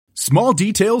Small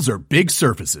details are big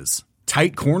surfaces.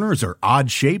 Tight corners are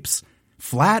odd shapes.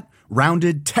 Flat,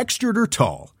 rounded, textured, or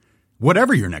tall.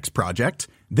 Whatever your next project,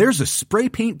 there's a spray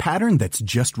paint pattern that's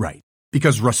just right.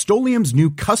 Because Rust-Oleum's new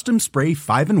Custom Spray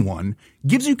 5-in-1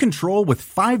 gives you control with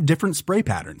 5 different spray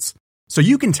patterns. So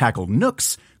you can tackle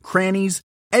nooks, crannies,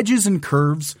 edges, and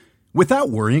curves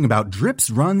without worrying about drips,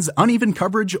 runs, uneven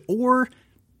coverage, or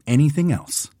anything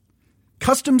else.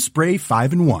 Custom Spray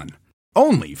 5-in-1.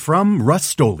 Only from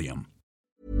Rust-Oleum.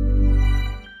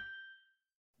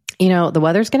 You know, the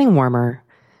weather's getting warmer.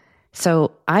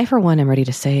 So I, for one, am ready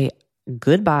to say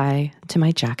goodbye to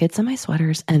my jackets and my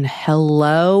sweaters and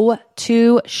hello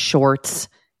to shorts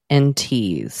and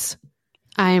tees.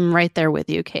 I'm right there with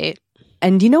you, Kate.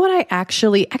 And you know what?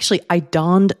 I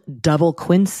donned double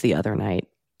quince the other night.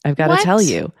 I've got to tell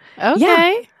you. Okay.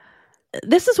 Yeah.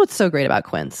 This is what's so great about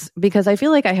quince, because I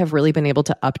feel like I have really been able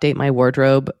to update my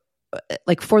wardrobe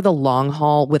like for the long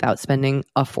haul without spending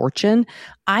a fortune.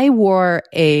 I wore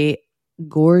a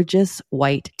gorgeous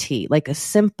white tee, like a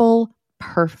simple,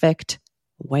 perfect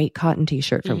white cotton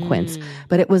t-shirt from Quince,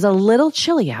 but it was a little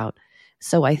chilly out.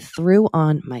 So I threw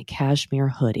on my cashmere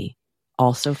hoodie,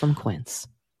 also from Quince.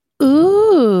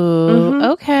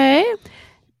 Ooh, okay.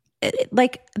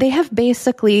 Like, they have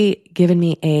basically given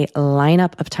me a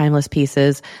lineup of timeless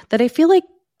pieces that I feel like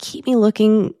keep me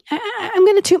looking, I'm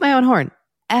going to toot my own horn,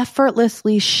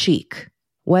 effortlessly chic,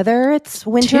 whether it's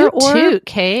winter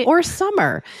or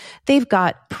summer. They've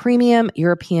got premium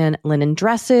European linen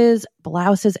dresses,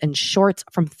 blouses, and shorts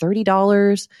from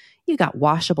 $30. You got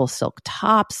washable silk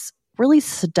tops, really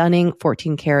stunning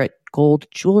 14 karat gold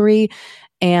jewelry,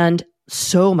 and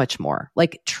so much more.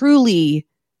 Like, truly,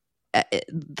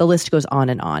 the list goes on.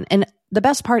 And the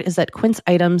best part is that Quince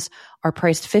items are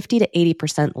priced 50 to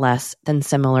 80% less than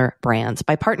similar brands.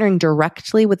 By partnering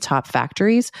directly with top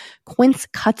factories, Quince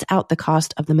cuts out the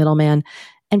cost of the middleman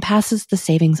and passes the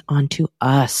savings on to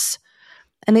us.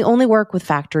 And they only work with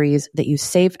factories that use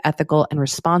safe, ethical, and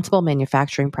responsible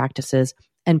manufacturing practices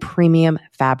and premium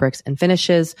fabrics and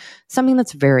finishes, something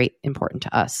that's very important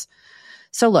to us.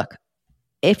 So look,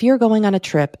 if you're going on a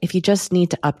trip, if you just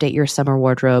need to update your summer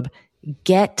wardrobe,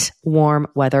 get warm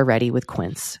weather ready with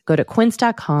Quince. Go to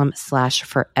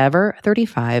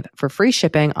quince.com/forever35 for free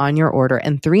shipping on your order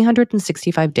and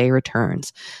 365-day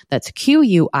returns. That's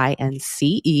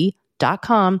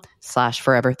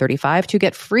QUINCE.com/forever35 to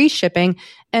get free shipping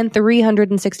and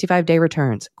 365-day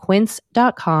returns.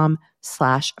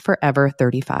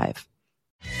 Quince.com/forever35.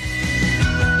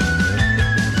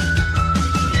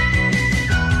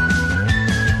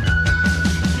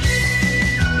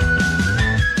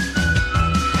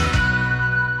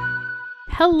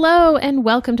 Hello and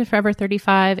welcome to Forever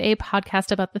 35, a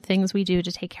podcast about the things we do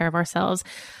to take care of ourselves.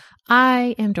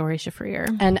 I am Dory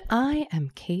Shafrir. And I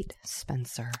am Kate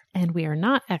Spencer. And we are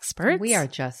not experts. We are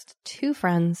just two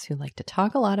friends who like to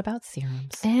talk a lot about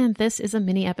serums. And this is a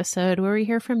mini episode where we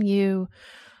hear from you,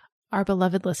 our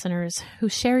beloved listeners, who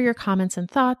share your comments and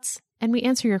thoughts, and we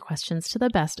answer your questions to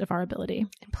the best of our ability.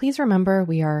 And please remember,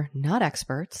 we are not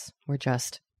experts. We're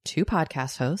just two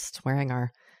podcast hosts wearing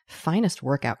our finest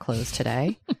workout clothes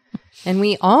today. And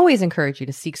we always encourage you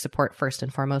to seek support first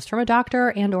and foremost from a doctor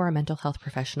and or a mental health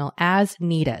professional as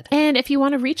needed. And if you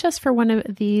want to reach us for one of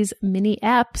these mini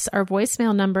eps, our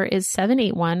voicemail number is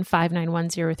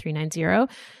 781-591-0390.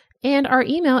 And our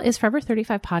email is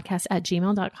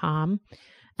forever35podcast@gmail.com.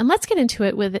 And let's get into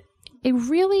it with a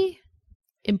really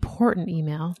important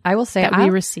email. I will say that we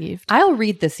received. I'll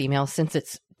read this email since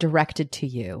it's directed to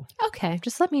you. Okay.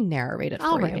 Just let me narrate it for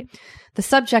all you. Right. The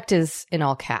subject is in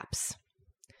all caps.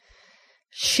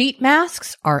 Sheet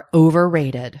masks are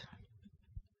overrated.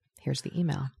 Here's the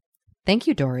email. Thank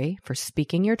you, Dory, for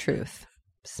speaking your truth.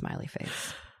 Smiley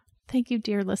face. Thank you,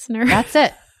 dear listener. That's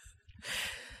it.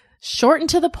 Short and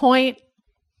to the point.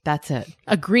 That's it.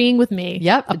 Agreeing with me.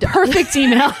 Yep. A perfect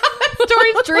email.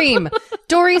 Dory's dream.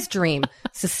 Dory's dream.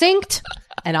 Succinct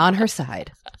and on her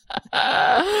side.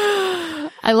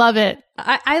 I love it.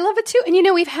 I love it too. And you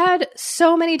know, we've had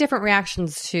so many different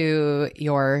reactions to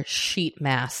your sheet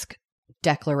mask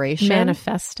declaration.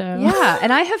 Manifesto. Yeah.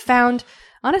 And I have found,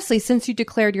 honestly, since you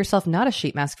declared yourself not a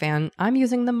sheet mask fan, I'm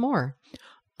using them more.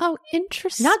 Oh,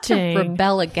 interesting. Not to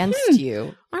rebel against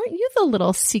you. Aren't you the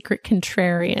little secret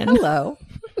contrarian? Hello.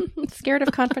 Scared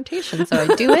of confrontation, so I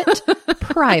do it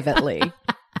privately.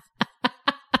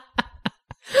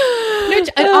 It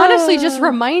honestly just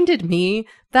reminded me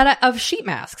that of sheet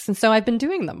masks, and so I've been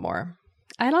doing them more.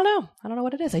 I don't know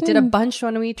what it is. I did a bunch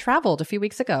when we traveled a few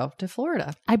weeks ago to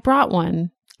Florida. I brought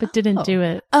one, but didn't do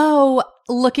it. Oh,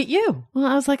 look at you. Well,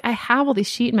 I was like, I have all these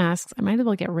sheet masks. I might as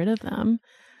well get rid of them.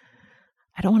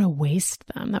 I don't want to waste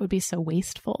them. That would be so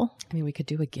wasteful. I mean, we could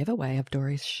do a giveaway of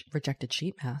Dory's rejected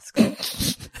sheet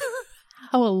masks.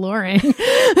 How alluring.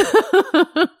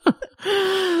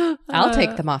 I'll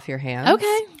take them off your hands.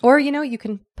 Okay. Or, you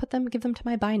can give them to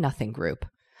my Buy Nothing group.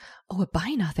 Oh, a Buy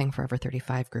Nothing Forever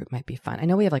 35 group might be fun. I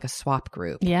know we have like a swap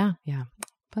group. Yeah. Yeah.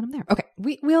 Put them there. Okay.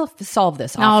 We'll solve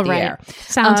this off the air.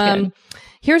 Sounds good.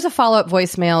 Here's a follow-up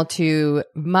voicemail to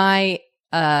my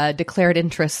declared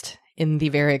interest in the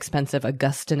very expensive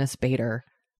Augustinus Bader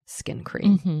skin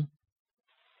cream. Mm-hmm.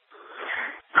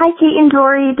 Hi, Kate and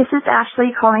Dory. This is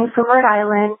Ashley calling from Rhode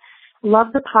Island. Love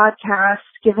the podcast.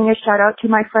 Giving a shout out to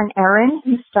my friend Erin,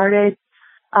 who started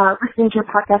listening to your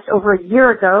podcast over a year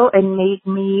ago and made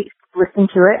me listen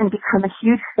to it and become a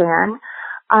huge fan.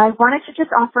 I wanted to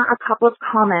just offer a couple of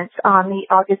comments on the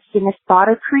Augustinus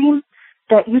Bader cream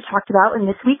that you talked about in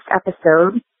this week's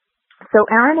episode. So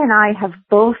Erin and I have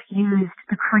both used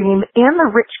the cream and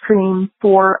the rich cream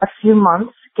for a few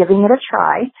months, giving it a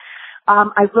try.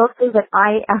 I will say that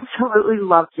I absolutely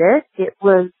loved it. It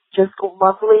was just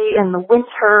lovely in the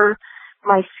winter.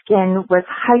 My skin was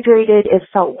hydrated. It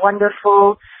felt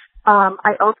wonderful.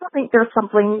 I also think there's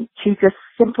something to just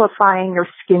simplifying your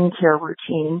skincare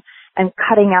routine and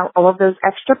cutting out all of those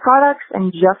extra products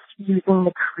and just using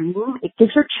the cream. It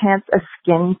gives your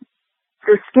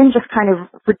skin just kind of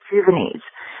rejuvenates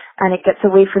and it gets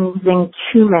away from using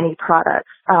too many products.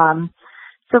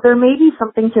 So there may be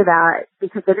something to that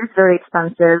because it is very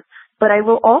expensive. But I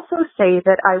will also say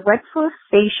that I went for a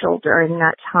facial during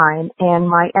that time, and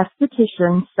my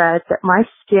esthetician said that my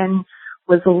skin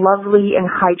was lovely and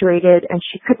hydrated, and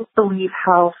she couldn't believe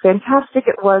how fantastic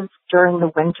it was during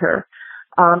the winter.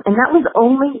 And that was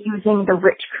only using the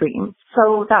rich cream.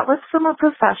 So that was from a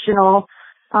professional.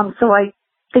 So I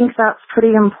think that's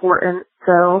pretty important.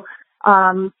 So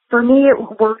for me,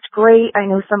 it worked great. I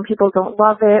know some people don't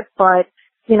love it, but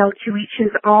to each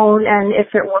his own, and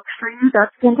if it works for you,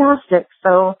 that's fantastic.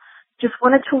 So just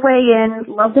wanted to weigh in.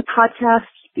 Love the podcast.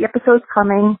 Keep the episodes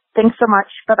coming. Thanks so much.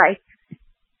 Bye-bye.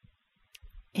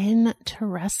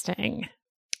 Interesting.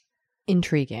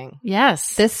 Intriguing.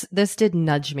 Yes. This did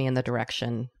nudge me in the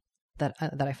direction that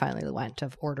I finally went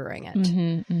of ordering it.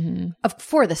 Mm-hmm, mm-hmm.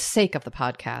 For the sake of the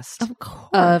podcast. Of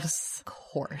course. Of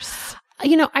course.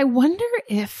 I wonder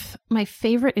if my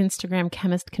favorite Instagram,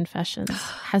 Chemist Confessions,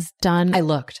 has done. I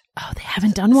looked. Oh, they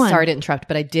haven't done one. Sorry to interrupt,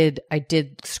 but I did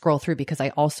scroll through because I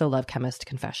also love Chemist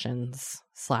Confessions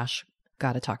 /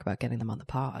 gotta talk about getting them on the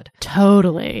pod.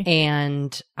 Totally.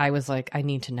 And I was like, I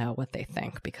need to know what they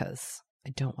think because I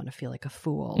don't want to feel like a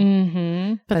fool.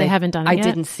 Mm-hmm. But they haven't done it yet? I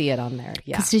didn't see it on there.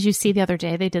 Yeah. Because did you see the other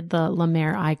day they did the La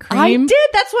Mer eye cream? I did.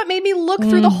 That's what made me look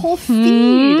through the whole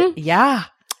feed. Yeah.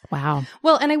 Wow.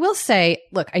 Well, and I will say,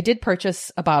 look, I did purchase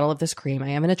a bottle of this cream. I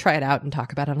am going to try it out and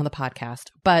talk about it on the podcast.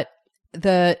 But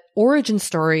the origin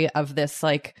story of this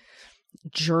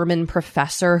German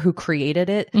professor who created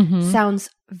it sounds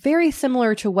very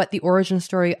similar to what the origin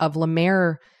story of La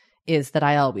Mer is that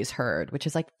I always heard, which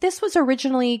is this was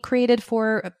originally created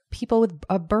for people with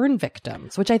burn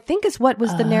victims, which I think is what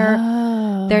was their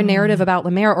narrative about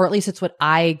La Mer, or at least it's what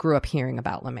I grew up hearing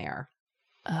about La Mer.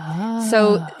 Oh.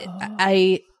 So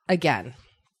I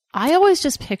always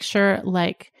just picture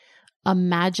a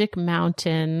Magic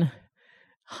Mountain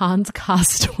Hans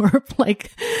Castorp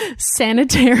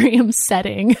sanitarium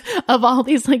setting of all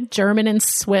these German and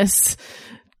Swiss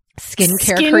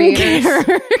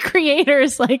skincare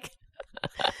creators again,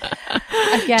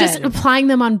 just applying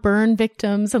them on burn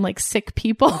victims and sick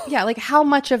people. Yeah, how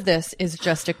much of this is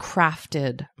just a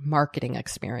crafted marketing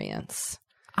experience?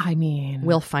 I mean,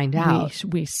 we'll find out.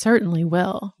 We certainly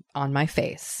will. On my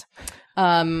face.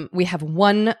 We have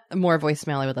one more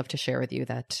voicemail I would love to share with you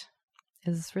that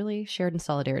is really shared in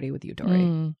solidarity with you,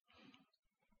 Dory.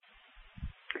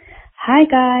 Hi,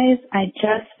 guys. I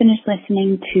just finished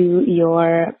listening to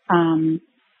your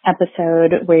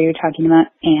episode where you're talking about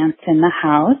ants in the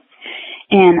house.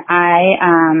 And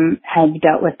I have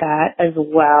dealt with that as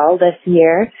well this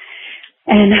year.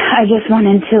 And I just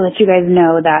wanted to let you guys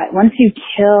know that once you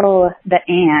kill the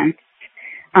ants,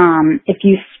 if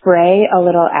you spray a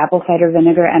little apple cider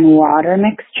vinegar and water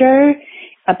mixture,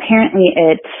 apparently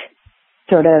it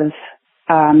sort of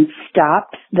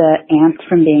stops the ants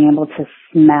from being able to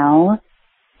smell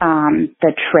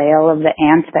the trail of the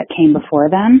ants that came before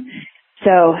them.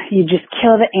 So you just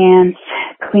kill the ants,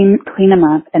 clean them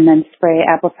up, and then spray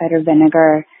apple cider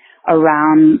vinegar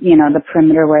around, the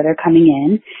perimeter where they're coming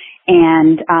in.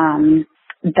 And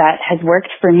that has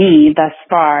worked for me thus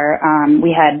far.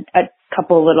 We had a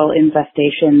couple little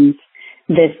infestations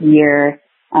this year,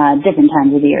 different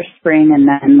times of the year, spring and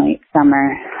then late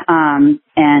summer.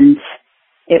 And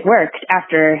it worked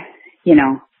after, you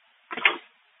know,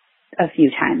 a few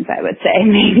times, I would say,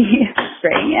 maybe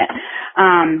spraying it.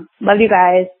 Love you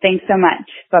guys. Thanks so much.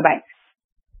 Bye-bye.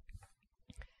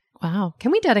 Wow.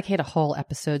 Can we dedicate a whole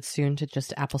episode soon to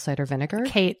just apple cider vinegar?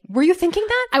 Kate, Were you thinking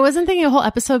that? I wasn't thinking a whole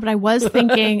episode, but I was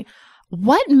thinking,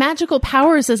 what magical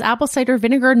powers does apple cider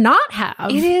vinegar not have?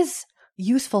 It is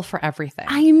useful for everything.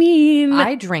 I mean,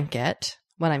 I drink it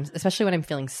especially when I'm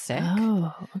feeling sick.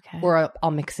 Oh, okay. Or I'll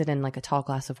mix it in like a tall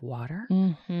glass of water.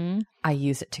 Mm-hmm. I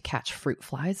use it to catch fruit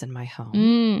flies in my home.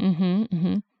 Mm-hmm.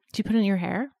 Mm-hmm. Do you put it in your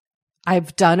hair?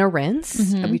 I've done a rinse.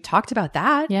 Mhm. We talked about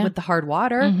that with the hard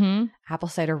water. Mm-hmm. Apple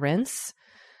cider rinse.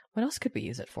 What else could we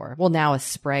use it for? Well, now a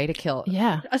spray to kill.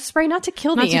 Yeah. A spray not to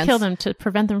kill Not the to ants. kill them, to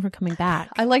prevent them from coming back.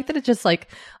 I like that it just like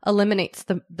eliminates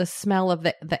the smell of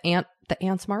the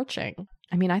ants marching.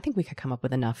 I mean, I think we could come up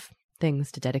with enough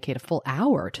things to dedicate a full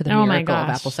hour to the Oh my miracle of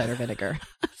gosh. apple cider vinegar.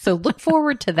 So look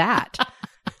forward to that.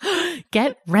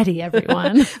 Get ready,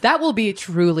 everyone. That will be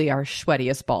truly our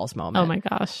sweatiest balls moment. Oh my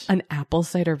gosh. An apple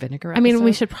cider vinegar I mean,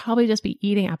 we episode? should probably just be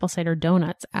eating apple cider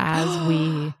donuts as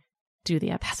we do the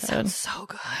That episode, sounds so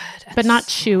good. but not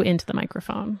chew into the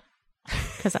microphone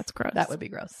because that's gross. That would be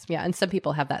gross. Yeah. And some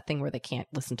people have that thing where they can't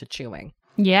listen to chewing.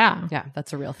 Yeah. Yeah,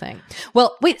 that's a real thing.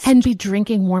 Well, wait. And be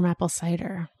drinking warm apple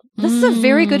cider. This is a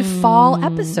very good fall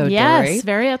episode, Yes, Dory.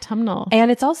 very autumnal.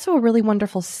 And it's also a really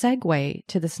wonderful segue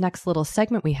to this next little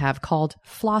segment we have called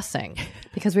flossing,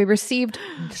 because we received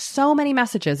so many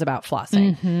messages about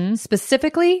flossing,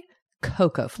 specifically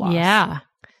cocoa floss. Yeah.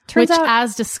 Turns Which, out,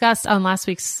 as discussed on last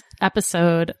week's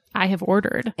episode, I have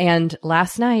ordered. and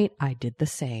last night I did the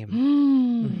same.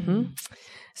 Mhm.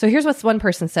 So here's what one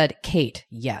person said. Kate,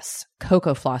 yes,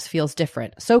 cocoa floss feels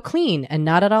different. So clean and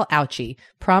not at all ouchy.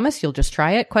 Promise you'll just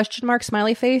try it? ?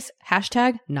 Smiley face.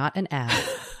 Hashtag not an ad.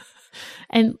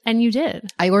 And you did.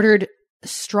 I ordered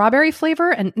strawberry flavor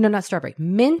and no, not strawberry,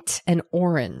 mint and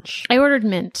orange. I ordered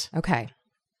mint. Okay.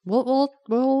 We'll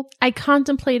I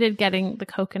contemplated getting the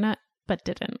coconut, but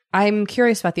didn't. I'm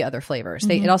curious about the other flavors.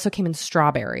 It also came in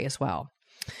strawberry as well.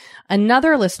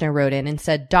 Another listener wrote in and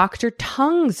said, Dr.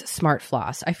 Tongue's Smart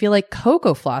Floss. I feel like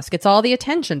Cocoa Floss gets all the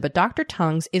attention, but Dr.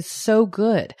 Tongue's is so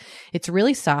good. It's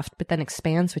really soft, but then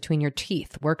expands between your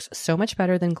teeth. Works so much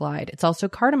better than Glide. It's also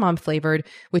cardamom flavored,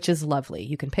 which is lovely.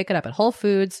 You can pick it up at Whole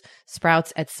Foods,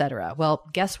 Sprouts, etc. Well,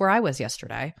 guess where I was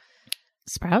yesterday?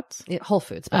 Sprouts? Whole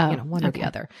Foods, but Oh, one or okay. the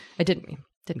other. I didn't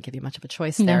give you much of a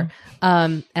choice there.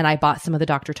 And I bought some of the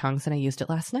Dr. Tongue's and I used it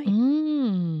last night.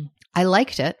 I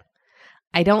liked it.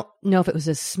 I don't know if it was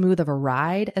as smooth of a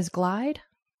ride as Glide,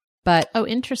 but Oh,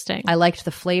 interesting. I liked the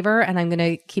flavor and I'm going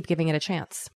to keep giving it a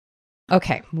chance.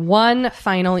 Okay, one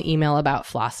final email about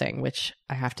flossing, which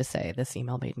I have to say, this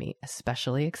email made me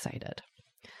especially excited.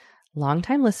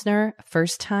 Longtime listener,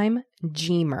 first time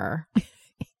Geemer.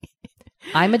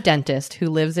 I'm a dentist who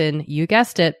lives in, you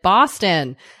guessed it,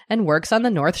 Boston and works on the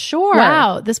North Shore.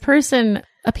 Wow, this person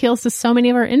appeals to so many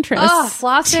of our interests. Oh,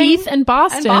 flossing Teeth and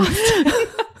Boston.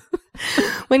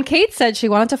 When Kate said she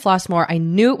wanted to floss more, I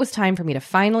knew it was time for me to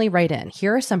finally write in.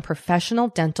 Here are some professional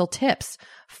dental tips.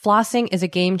 Flossing is a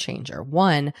game changer.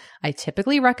 1, I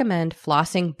typically recommend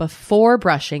flossing before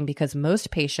brushing because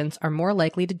most patients are more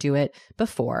likely to do it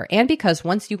before, and because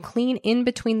once you clean in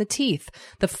between the teeth,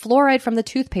 the fluoride from the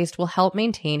toothpaste will help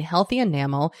maintain healthy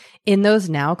enamel in those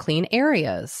now clean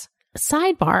areas.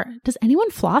 Sidebar, does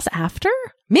anyone floss after?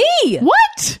 Me!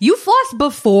 What? You floss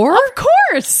before? Of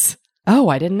course. Oh,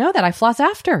 I didn't know that. I floss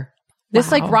after.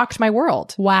 This Wow. rocked my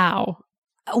world. Wow.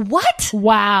 What?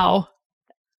 Wow.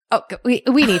 Oh, we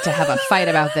need to have a fight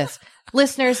about this.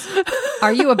 Listeners,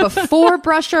 are you a before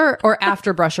brusher or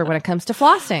after brusher when it comes to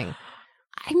flossing?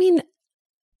 I mean,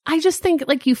 I just think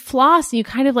you floss and you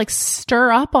kind of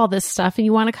stir up all this stuff and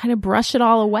you want to kind of brush it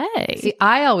all away. See,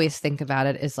 I always think about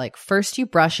it as first you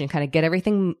brush and kind of get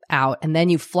everything out, and then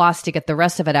you floss to get the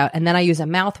rest of it out, and then I use a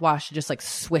mouthwash to just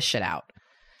swish it out.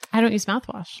 I don't use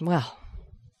mouthwash. Well,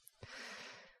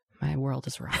 my world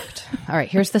is rocked. All right,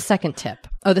 here's the second tip.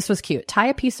 Oh, this was cute. Tie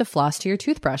a piece of floss to your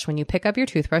toothbrush. When you pick up your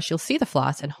toothbrush, you'll see the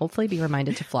floss and hopefully be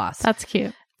reminded to floss. That's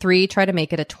cute. 3, try to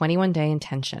make it a 21-day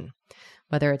intention.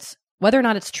 Whether or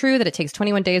not it's true that it takes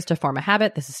 21 days to form a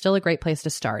habit, this is still a great place to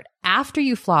start. After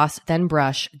you floss, then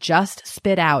brush, just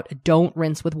spit out. Don't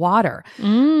rinse with water.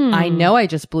 I know I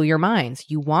just blew your minds.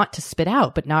 You want to spit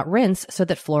out, but not rinse so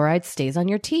that fluoride stays on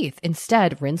your teeth.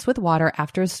 Instead, rinse with water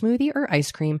after a smoothie or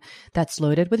ice cream that's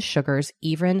loaded with sugars,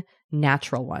 even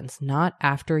natural ones, not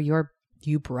after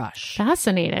you brush.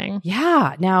 Fascinating.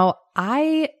 Yeah. Now,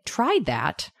 I tried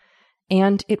that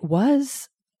and it was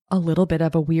a little bit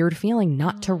of a weird feeling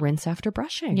not to rinse after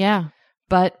brushing. Yeah.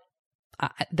 But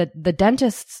the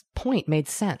dentist's point made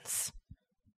sense.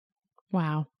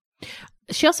 Wow.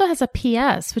 She also has a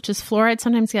PS, which is fluoride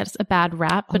sometimes gets a bad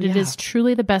rap, but it is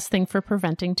truly the best thing for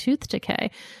preventing tooth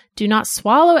decay. Do not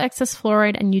swallow excess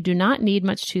fluoride, and you do not need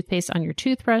much toothpaste on your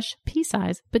toothbrush, pea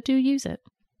size, but do use it.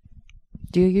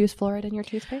 Do you use fluoride in your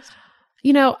toothpaste?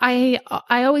 You know, I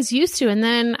always used to, and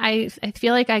then I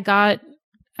feel like I got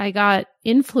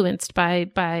influenced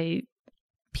by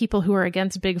people who are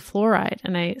against big fluoride,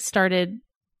 and I started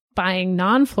buying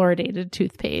non-fluoridated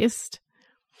toothpaste.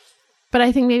 But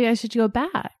I think maybe I should go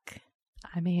back.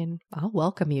 I mean, I'll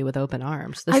welcome you with open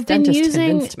arms. This I've been dentist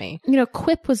convinced me. You know,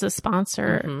 Quip was a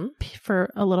sponsor for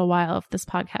a little while of this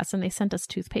podcast, and they sent us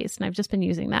toothpaste, and I've just been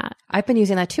using that. I've been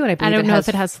using that too, and I don't know if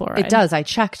it has fluoride. It does. I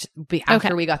checked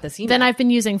after we got this email. Then I've been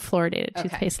using fluoridated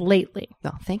toothpaste lately.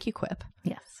 Well, thank you, Quip.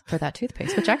 Yes. For that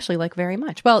toothpaste, which I actually like very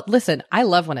much. Well, listen, I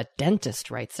love when a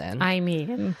dentist writes in. I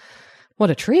mean, what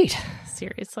a treat.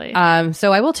 Seriously.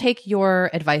 So I will take your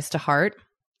advice to heart,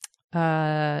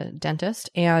 dentist.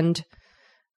 And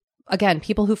again,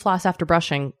 people who floss after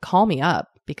brushing, call me up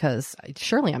because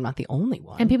surely I'm not the only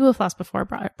one. And people who floss before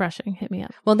brushing, hit me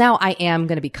up. Well, now I am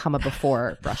going to become a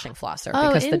before brushing flosser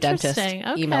because the dentist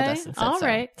emailed us and said All so.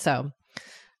 right. So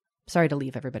sorry to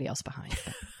leave everybody else behind.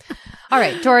 All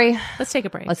right, Tori. Let's take a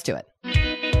break. Let's do it.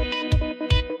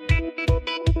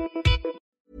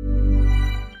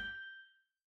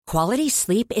 Quality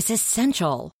sleep is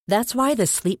essential. That's why the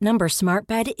Sleep Number Smart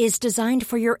Bed is designed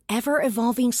for your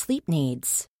ever-evolving sleep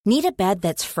needs. Need a bed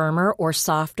that's firmer or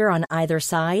softer on either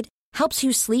side? Helps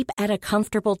you sleep at a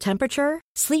comfortable temperature?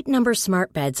 Sleep Number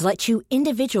Smart Beds let you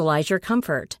individualize your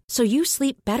comfort so you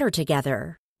sleep better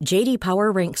together. J.D.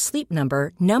 Power ranks Sleep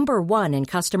Number #1 in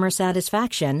customer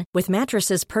satisfaction with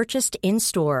mattresses purchased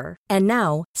in-store. And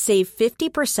now, save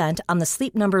 50% on the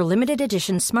Sleep Number Limited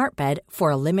Edition Smart Bed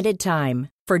for a limited time.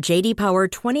 For J.D. Power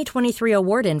 2023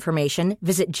 award information,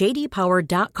 visit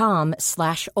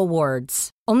jdpower.com/awards.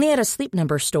 Only at a Sleep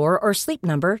Number store or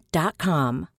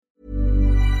sleepnumber.com.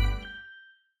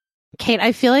 Kate,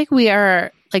 I feel like we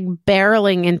are like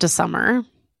barreling into summer.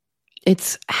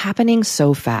 It's happening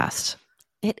so fast.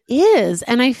 It is.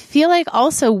 And I feel like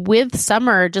also with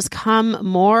summer just come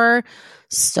more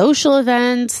social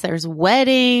events. There's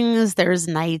weddings, there's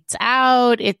nights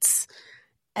out, it's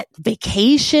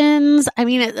vacations. I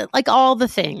mean, like all the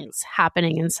things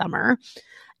happening in summer.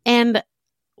 And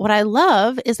what I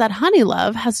love is that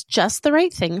Honeylove has just the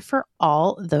right thing for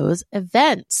all those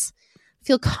events.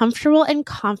 Feel comfortable and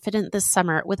confident this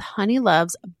summer with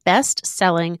Honeylove's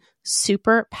best-selling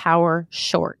Super Power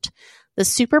Short. The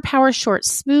Super Power Short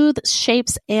smooths,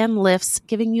 shapes, and lifts,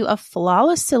 giving you a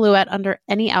flawless silhouette under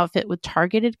any outfit with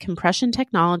targeted compression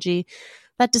technology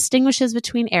that distinguishes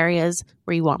between areas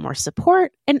where you want more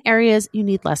support and areas you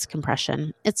need less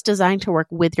compression. It's designed to work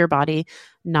with your body,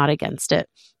 not against it.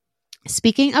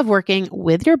 Speaking of working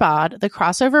with your bod, the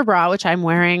crossover bra, which I'm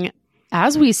wearing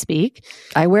as we speak.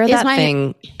 I wear that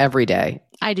thing every day.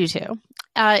 I do too.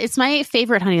 It's my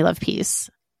favorite Honeylove piece.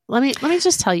 Let me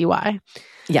just tell you why.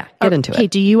 Yeah, get into it. Okay,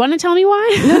 do you want to tell me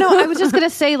why? No, I was just going to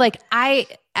say, like, I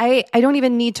don't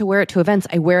even need to wear it to events.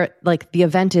 I wear it, like, the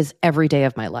event is every day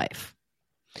of my life.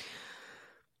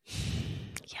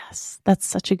 Yes, that's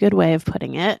such a good way of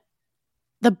putting it.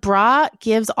 The bra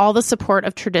gives all the support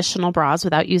of traditional bras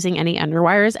without using any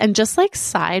underwires. And just like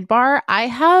sidebar, I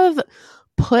have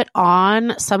put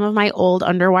on some of my old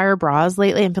underwire bras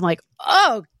lately and been like,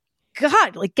 oh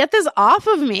God, like get this off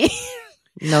of me.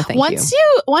 No, thank once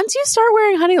you. Once you start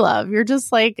wearing Honeylove, you're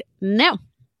just like, no,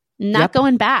 not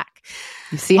going back.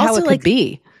 You see how it could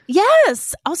be.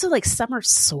 Yes. Also, like summer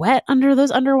sweat under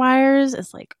those underwires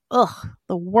is like, ugh,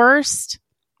 the worst.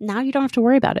 Now you don't have to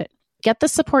worry about it. Get the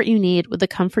support you need with the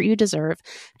comfort you deserve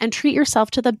and treat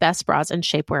yourself to the best bras and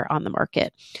shapewear on the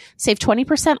market. Save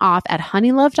 20% off at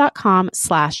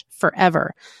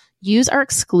honeylove.com/forever. Use our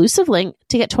exclusive link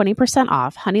to get 20%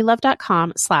 off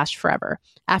honeylove.com/forever.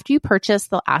 After you purchase,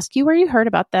 they'll ask you where you heard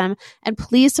about them, and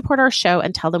please support our show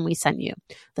and tell them we sent you.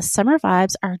 The summer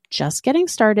vibes are just getting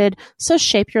started, so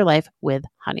shape your life with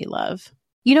Honeylove.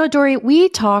 You know, Dory, we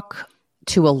talk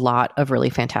to a lot of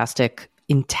really fantastic,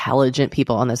 intelligent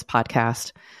people on this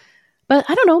podcast, but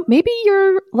I don't know, maybe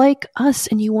you're like us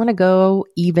and you want to go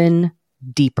even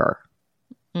deeper.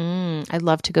 I'd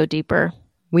love to go deeper.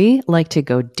 We like to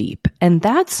go deep, and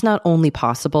that's not only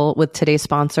possible with today's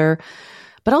sponsor,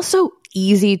 but also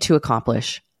easy to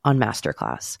accomplish on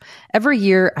Masterclass. Every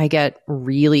year I get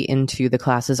really into the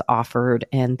classes offered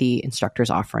and the instructors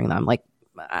offering them. Like,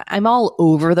 I'm all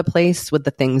over the place with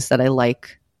the things that I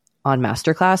like on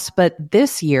Masterclass, but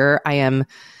this year I am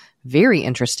very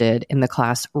interested in the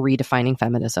class Redefining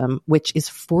Feminism, which is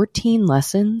 14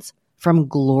 lessons from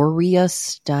Gloria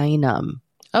Steinem.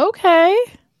 Okay.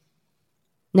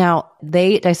 Now,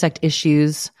 they dissect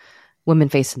issues women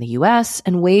face in the U.S.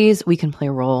 and ways we can play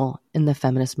a role in the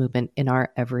feminist movement in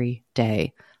our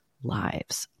everyday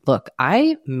lives. Look,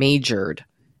 I majored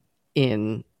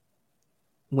in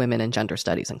women and gender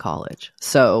studies in college,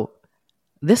 so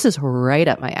this is right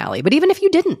up my alley. But even if you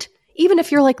didn't, even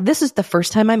if you're like, this is the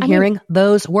first time I'm hearing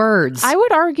those words. I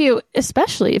would argue,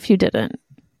 especially if you didn't.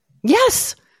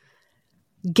 Yes.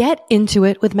 Get into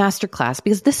it with Masterclass,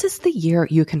 because this is the year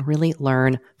you can really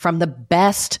learn from the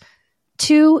best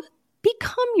to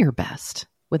become your best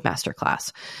with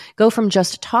Masterclass. Go from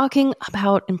just talking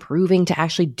about improving to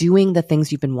actually doing the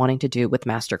things you've been wanting to do with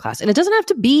Masterclass. And it doesn't have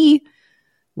to be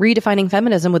Redefining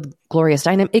Feminism with Gloria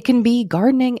Steinem. It can be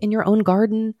gardening in your own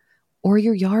garden or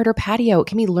your yard or patio. It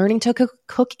can be learning to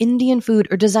cook Indian food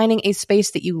or designing a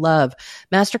space that you love.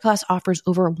 Masterclass offers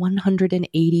over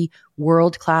 180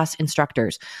 world-class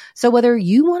instructors. So whether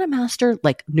you want to master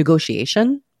like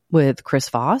negotiation with Chris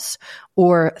Voss,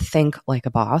 or think like a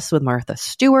boss with Martha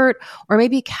Stewart, or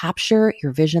maybe capture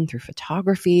your vision through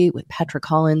photography with Petra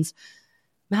Collins,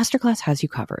 Masterclass has you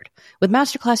covered. With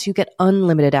Masterclass, you get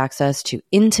unlimited access to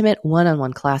intimate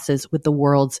one-on-one classes with the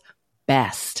world's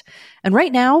best. And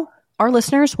right now, our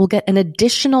listeners will get an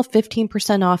additional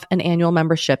 15% off an annual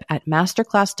membership at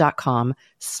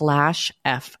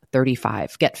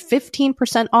masterclass.com/F35. Get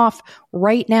 15% off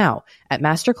right now at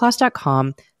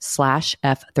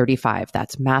masterclass.com/F35.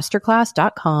 That's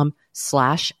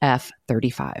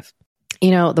masterclass.com/F35.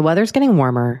 You know, the weather's getting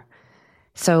warmer,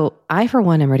 so I, for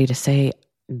one, am ready to say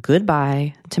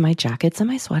goodbye to my jackets and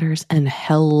my sweaters and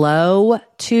hello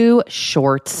to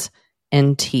shorts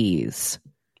and tees.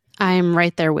 I'm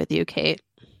right there with you, Kate.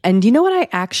 And you know what? I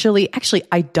actually,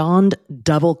 I donned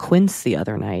double quince the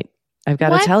other night. I've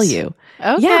got to tell you.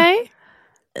 Okay. Yeah.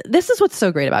 This is what's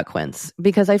so great about quince,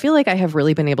 because I feel like I have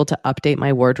really been able to update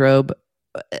my wardrobe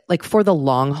like for the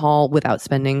long haul without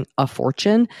spending a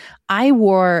fortune. I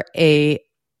wore a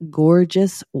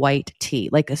gorgeous white tee,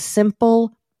 like a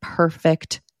simple,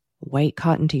 perfect white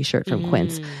cotton t-shirt from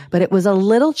Quince, but it was a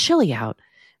little chilly out.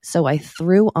 So I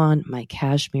threw on my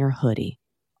cashmere hoodie,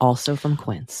 also from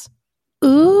Quince.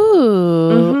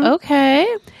 Ooh, okay.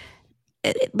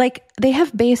 Like, they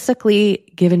have basically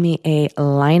given me a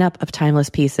lineup of timeless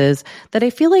pieces that I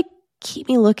feel like keep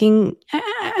me looking,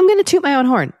 I'm going to toot my own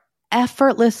horn,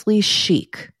 effortlessly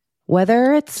chic.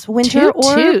 Whether it's winter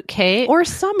or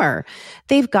summer.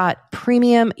 They've got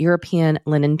premium European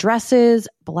linen dresses,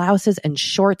 blouses, and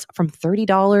shorts from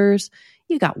 $30.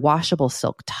 You got washable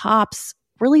silk tops,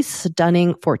 really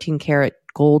stunning 14-karat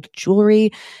gold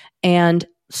jewelry, and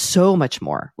so much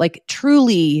more. Like,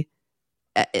 truly,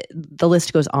 the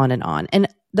list goes on and on. And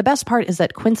the best part is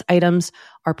that Quince items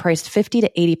are priced 50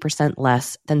 to 80%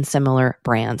 less than similar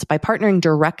brands. By partnering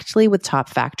directly with top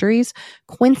factories,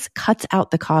 Quince cuts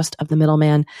out the cost of the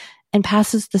middleman and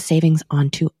passes the savings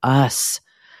on to us.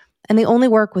 And they only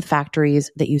work with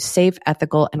factories that use safe,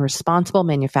 ethical, and responsible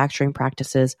manufacturing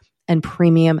practices and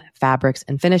premium fabrics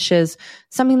and finishes,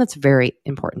 something that's very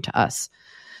important to us.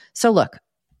 So look,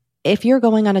 if you're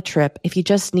going on a trip, if you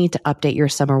just need to update your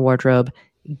summer wardrobe,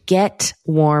 get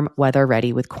warm weather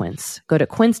ready with Quince. Go to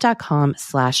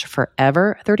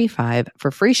quince.com/forever35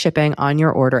 for free shipping on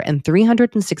your order and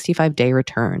 365-day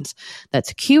returns.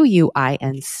 That's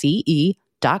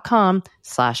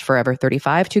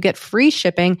QUINCE.com/forever35 to get free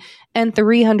shipping and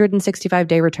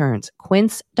 365-day returns.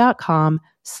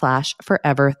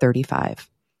 Quince.com/forever35.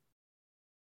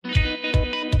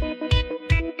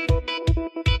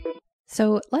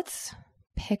 So let's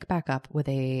pick back up with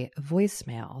a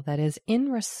voicemail that is in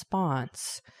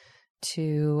response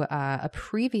to a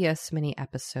previous mini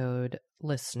episode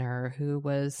listener who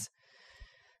was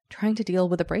trying to deal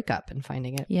with a breakup and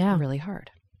finding it really hard.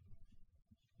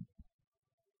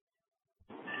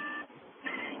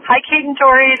 Hi, Kate and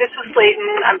Tori. This is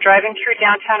Slayton. I'm driving through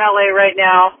downtown LA right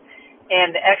now,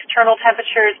 and the external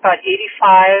temperature is about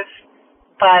 85,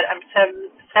 but I'm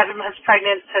 7 months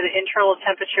pregnant, so the internal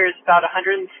temperature is about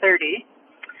 130.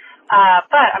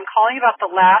 But I'm calling about the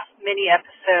last mini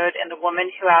episode and the woman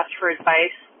who asked for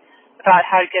advice about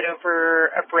how to get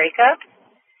over a breakup.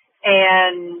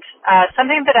 And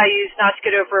something that I use not to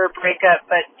get over a breakup,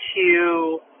 but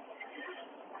to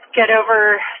get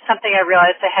over something I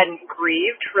realized I hadn't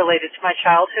grieved related to my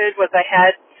childhood, was I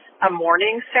had a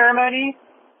mourning ceremony.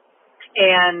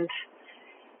 And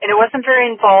it wasn't very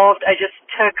involved. I just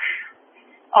took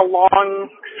a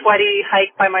long, sweaty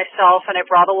hike by myself, and I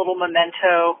brought a little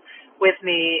memento with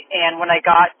me. And when I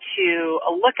got to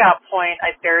a lookout point,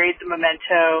 I buried the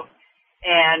memento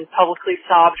and publicly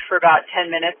sobbed for about 10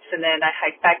 minutes, and then I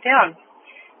hiked back down.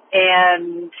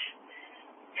 And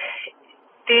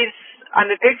I'm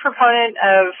a big proponent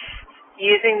of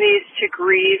using these to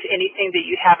grieve anything that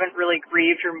you haven't really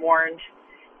grieved or mourned.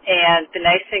 And the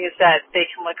nice thing is that they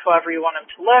can look however you want them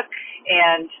to look,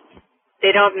 and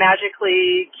they don't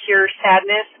magically cure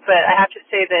sadness, but I have to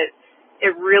say that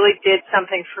it really did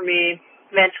something for me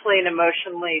mentally and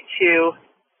emotionally to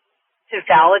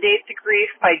validate the grief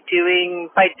by devoting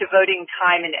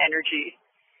time and energy.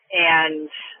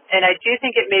 And I do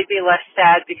think it made me less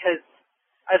sad because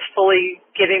I was fully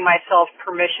giving myself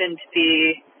permission to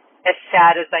be as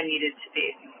sad as I needed to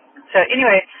be. So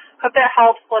anyway, hope that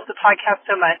helps. Love the podcast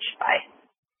so much. Bye.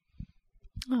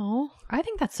 Oh, I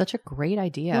think that's such a great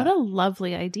idea. what a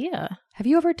lovely idea. Have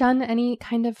you ever done any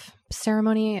kind of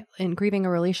ceremony in grieving a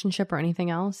relationship or anything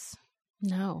else?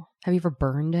 No. Have you ever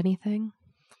burned anything?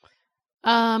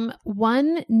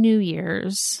 One New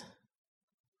Year's,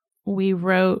 we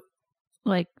wrote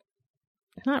like,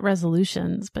 not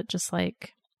resolutions, but just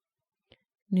like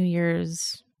New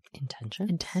Year's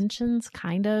intentions,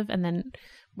 kind of. And then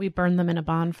we burned them in a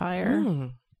bonfire.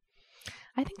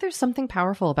 I think there's something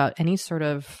powerful about any sort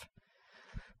of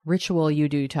ritual you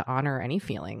do to honor any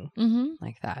feeling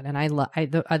like that. And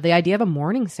the idea of a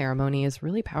mourning ceremony is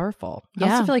really powerful.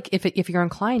 I also feel like if you're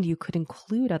inclined, you could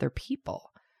include other people.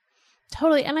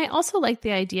 Totally. And I also like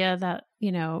the idea that,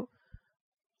 you know,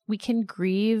 we can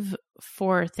grieve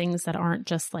for things that aren't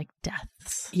just like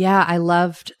deaths. Yeah, I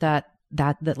loved that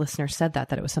listener said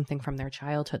that it was something from their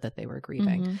childhood that they were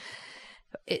grieving.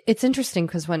 It's interesting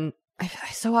because when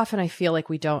so often I feel like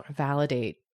we don't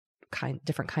validate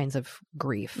different kinds of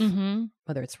grief,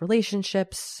 whether it's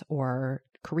relationships or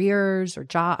careers or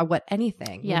job, or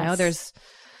anything. Yes. You know,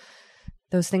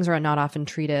 those things are not often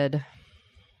treated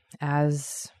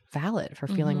as valid for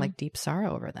feeling like deep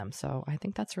sorrow over them. So I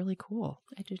think that's really cool.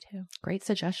 I do too. Great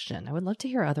suggestion. I would love to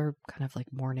hear other kind of like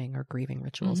mourning or grieving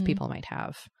rituals people might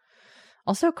have.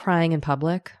 Also, crying in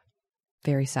public,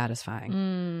 very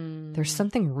satisfying. There's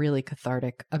something really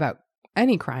cathartic about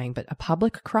any crying, but a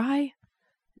public cry?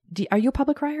 Are you a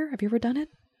public crier? Have you ever done it?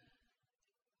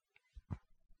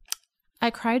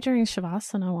 I cried during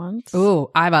Shavasana once. Ooh,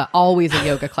 I'm always a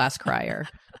yoga class crier.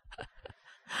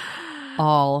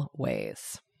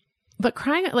 Always. But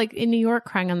crying, like in New York,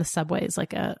 crying on the subway is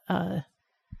like a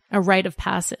rite of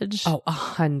passage. Oh,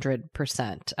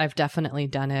 100%. I've definitely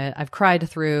done it. I've cried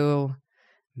through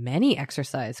many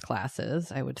exercise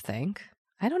classes, I would think.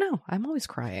 I don't know. I'm always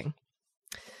crying.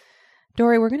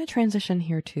 Dory, we're going to transition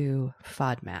here to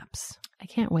FODMAPs. I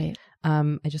can't wait.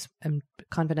 I'm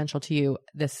confidential to you.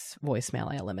 This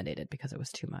voicemail I eliminated because it was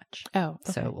too much. Oh,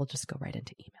 okay. So we'll just go right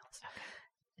into emails.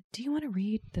 Do you want to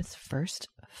read this first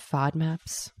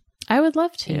FODMAPs I would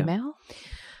love to. email?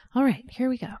 All right, here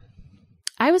we go.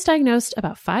 I was diagnosed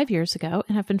about 5 years ago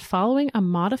and have been following a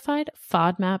modified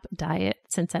FODMAP diet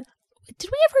since then. Did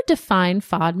we ever define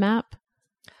FODMAP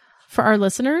for our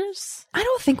listeners? I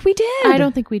don't think we did. I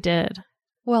don't think we did.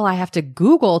 Well, I have to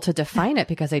Google to define it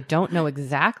because I don't know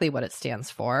exactly what it stands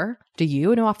for. Do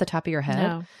you know off the top of your head?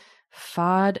 No.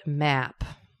 FODMAP.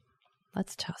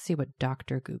 Let's see what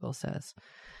Dr. Google says.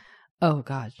 Oh,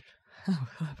 God.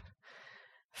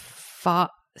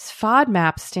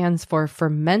 FODMAP stands for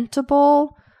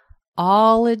fermentable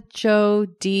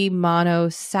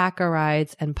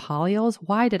oligodemonosaccharides and polyols.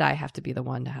 Why did I have to be the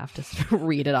one to have to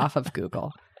read it off of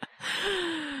Google?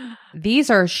 These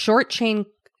are short chain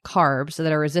carbs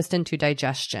that are resistant to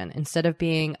digestion. Instead of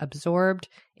being absorbed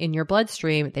in your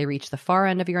bloodstream, they reach the far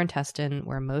end of your intestine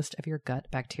where most of your gut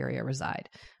bacteria reside.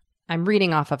 I'm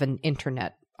reading off of an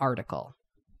internet article.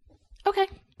 Okay.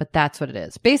 But that's what it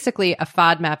is. Basically, a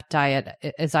FODMAP diet,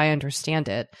 as I understand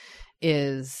it,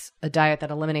 is a diet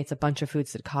that eliminates a bunch of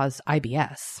foods that cause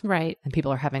IBS. Right. And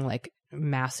people are having like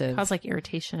massive... Cause like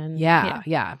irritation.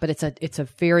 Yeah. But it's a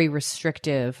very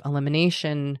restrictive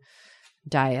elimination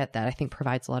diet that I think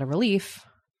provides a lot of relief,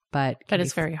 but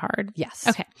it's very hard. Yes.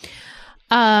 Okay.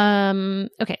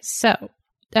 Okay. So,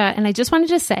 and I just wanted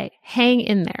to say, hang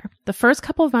in there. The first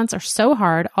couple of months are so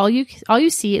hard. All you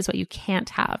see is what you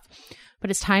can't have. But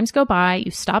as times go by,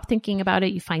 you stop thinking about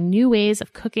it. You find new ways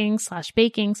of cooking /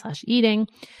 baking / eating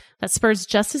that spurs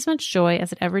just as much joy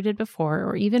as it ever did before,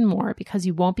 or even more, because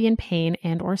you won't be in pain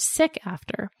and or sick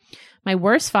after. My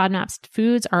worst FODMAP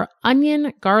foods are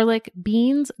onion, garlic,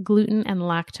 beans, gluten, and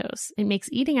lactose. It makes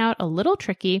eating out a little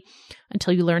tricky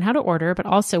until you learn how to order, but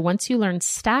also once you learn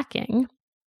stacking,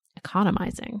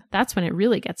 economizing, that's when it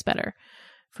really gets better.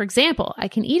 For example, I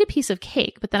can eat a piece of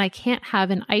cake, but then I can't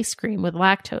have an ice cream with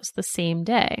lactose the same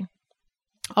day.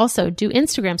 Also, do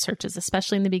Instagram searches,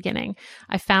 especially in the beginning.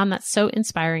 I found that so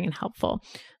inspiring and helpful.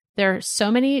 There are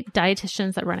so many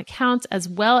dietitians that run accounts, as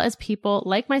well as people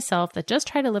like myself that just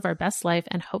try to live our best life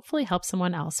and hopefully help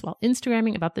someone else while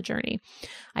Instagramming about the journey.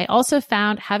 I also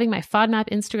found having my FODMAP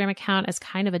Instagram account as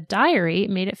kind of a diary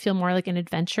made it feel more like an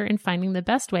adventure in finding the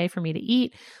best way for me to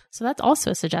eat. So that's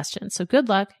also a suggestion. So good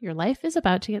luck. Your life is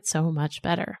about to get so much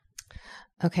better.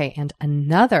 Okay, and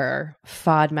another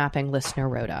FODMapping listener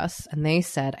wrote us, and they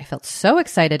said, I felt so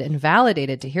excited and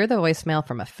validated to hear the voicemail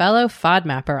from a fellow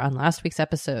FODMapper on last week's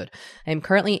episode. I am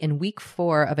currently in week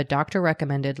 4 of a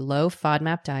doctor-recommended low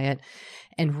FODMAP diet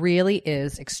and really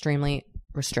is extremely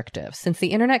restrictive. Since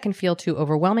the internet can feel too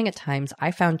overwhelming at times,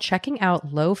 I found checking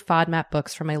out low FODMAP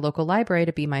books from my local library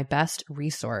to be my best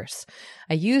resource.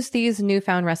 I use these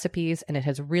newfound recipes and it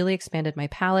has really expanded my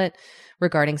palate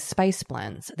regarding spice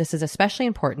blends. This is especially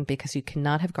important because you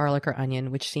cannot have garlic or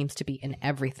onion, which seems to be in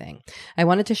everything. I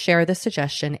wanted to share this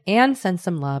suggestion and send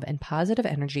some love and positive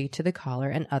energy to the caller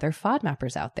and other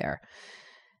FODMappers out there.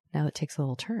 Now it takes a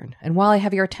little turn. And while I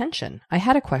have your attention, I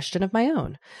had a question of my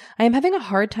own. I am having a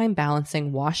hard time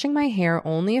balancing washing my hair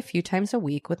only a few times a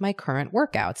week with my current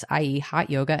workouts, i.e. hot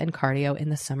yoga and cardio in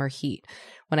the summer heat.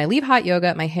 When I leave hot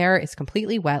yoga, my hair is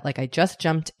completely wet like I just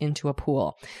jumped into a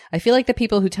pool. I feel like the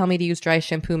people who tell me to use dry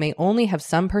shampoo may only have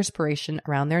some perspiration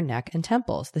around their neck and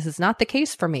temples. This is not the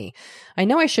case for me. I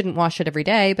know I shouldn't wash it every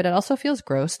day, but it also feels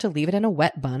gross to leave it in a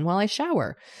wet bun while I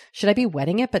shower. Should I be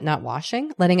wetting it but not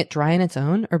washing, letting it dry on its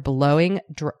own, or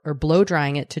blow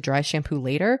drying it to dry shampoo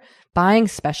later? Buying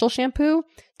special shampoo?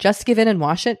 Just give in and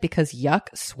wash it because yuck,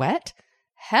 sweat?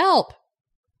 Help!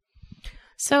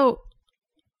 So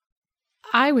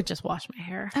I would just wash my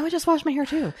hair. I would just wash my hair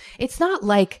too. It's not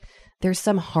like there's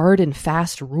some hard and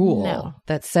fast rule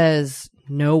that says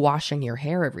no washing your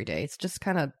hair every day. It's just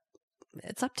kind of,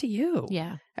 it's up to you.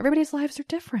 Yeah. Everybody's lives are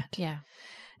different. Yeah.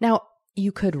 Now,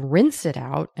 you could rinse it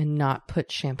out and not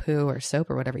put shampoo or soap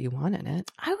or whatever you want in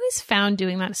it. I always found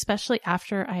doing that, especially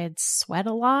after I had sweat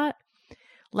a lot,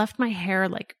 left my hair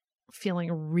like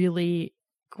feeling really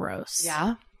gross.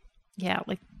 Yeah. Yeah.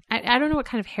 Like, I don't know what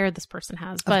kind of hair this person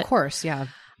has, but of course, yeah.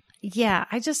 Yeah,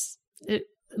 it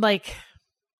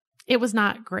was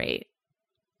not great.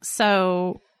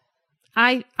 So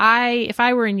if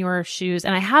I were in your shoes,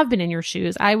 and I have been in your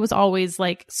shoes, I was always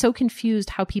like so confused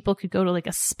how people could go to like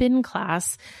a spin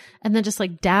class and then just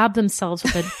like dab themselves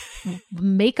with a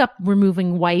makeup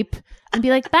removing wipe and be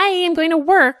like, bye, I'm going to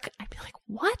work. I'd be like,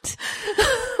 what?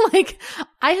 Like,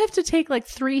 I have to take like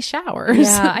 3 showers.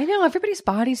 Yeah, I know. Everybody's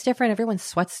body's different. Everyone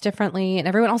sweats differently. And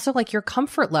everyone also, like, your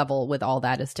comfort level with all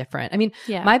that is different. I mean,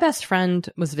 my best friend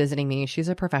was visiting me. She's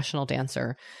a professional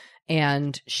dancer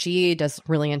and she does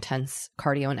really intense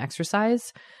cardio and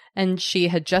exercise. And she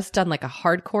had just done like a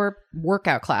hardcore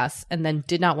workout class and then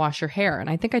did not wash her hair. And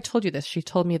I think I told you this. She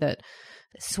told me that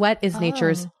sweat is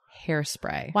nature's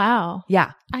hairspray. Wow.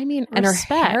 Yeah. I mean, and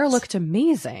respect. her hair looked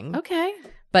amazing. Okay.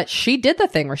 But she did the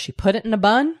thing where she put it in a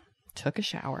bun, took a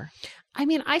shower. I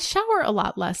mean, I shower a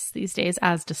lot less these days,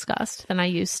 as discussed, than I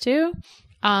used to.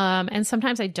 And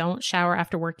sometimes I don't shower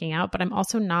after working out, but I'm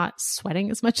also not sweating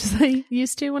as much as I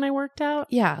used to when I worked out.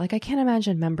 Yeah. Like I can't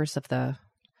imagine members of the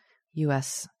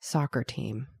U.S. soccer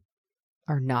team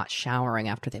are not showering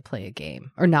after they play a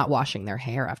game or not washing their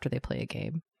hair after they play a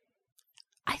game.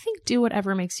 I think do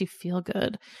whatever makes you feel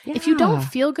good. Yeah. If you don't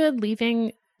feel good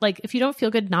leaving, like if you don't feel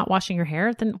good not washing your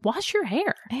hair, then wash your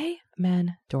hair.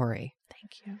 Amen, Dory.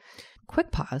 Thank you.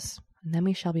 Quick pause, and then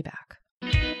we shall be back.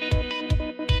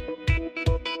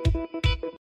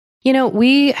 You know,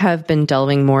 we have been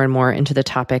delving more and more into the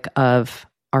topic of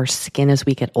our skin as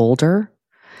we get older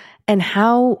and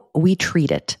how we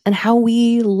treat it and how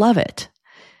we love it.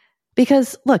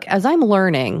 Because look, as I'm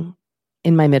learning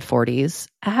in my mid-40s,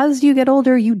 as you get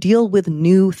older, you deal with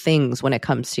new things when it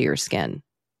comes to your skin.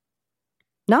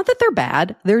 Not that they're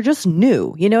bad, they're just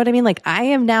new. You know what I mean? Like I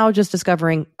am now just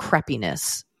discovering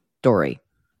crepiness, Dory.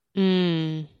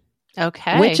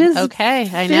 Okay. Which is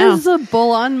I know.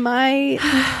 visible on my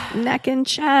neck and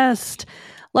chest.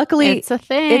 Luckily, it's a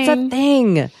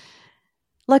thing.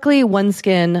 Luckily,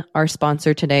 OneSkin, our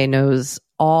sponsor today, knows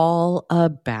all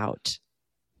about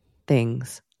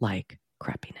things like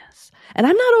crepiness. And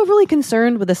I'm not overly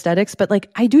concerned with aesthetics, but like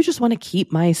I do just want to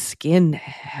keep my skin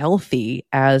healthy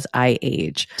as I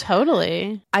age.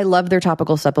 Totally. I love their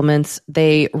topical supplements.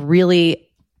 They really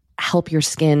help your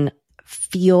skin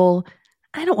feel,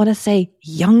 I don't want to say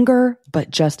younger, but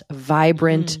just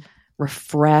vibrant,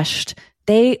 refreshed.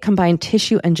 They combine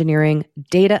tissue engineering,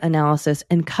 data analysis,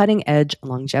 and cutting-edge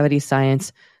longevity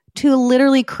science to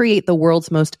literally create the world's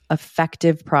most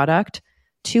effective product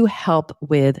to help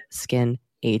with skin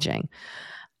aging.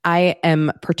 I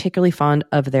am particularly fond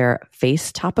of their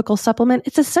face topical supplement.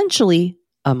 It's essentially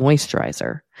a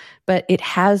moisturizer, but it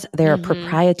has their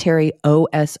proprietary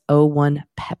OS01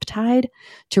 peptide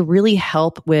to really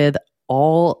help with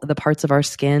all the parts of our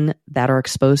skin that are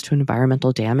exposed to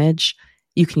environmental damage.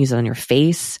 You can use it on your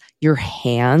face, your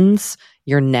hands,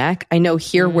 your neck. I know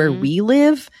here where we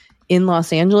live in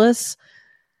Los Angeles,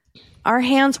 our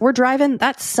hands, we're driving,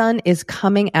 that sun is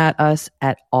coming at us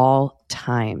at all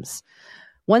times.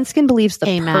 OneSkin believes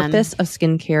the purpose of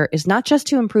skincare is not just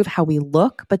to improve how we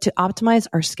look, but to optimize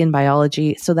our skin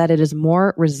biology so that it is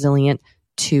more resilient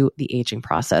to the aging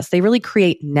process. They really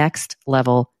create next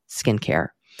level skincare.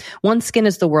 OneSkin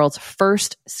is the world's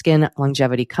first skin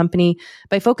longevity company.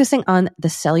 By focusing on the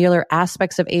cellular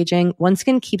aspects of aging,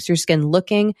 OneSkin keeps your skin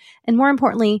looking and, more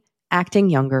importantly, acting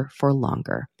younger for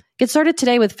longer. Get started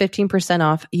today with 15%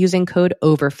 off using code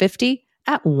OVER50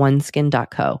 at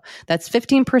oneskin.co. That's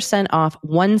 15% off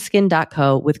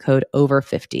oneskin.co with code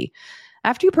OVER50.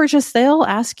 After you purchase, they'll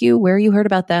ask you where you heard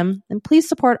about them, and please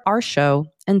support our show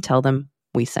and tell them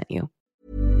we sent you.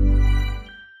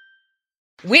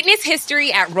 Witness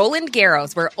history at Roland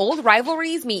Garros, where old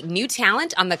rivalries meet new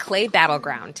talent on the clay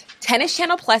battleground. Tennis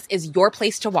Channel Plus is your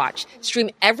place to watch.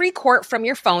 Stream every court from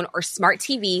your phone or smart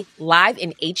TV live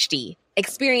in HD.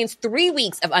 Experience 3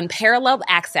 weeks of unparalleled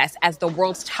access as the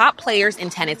world's top players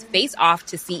in tennis face off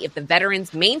to see if the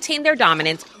veterans maintain their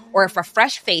dominance or if a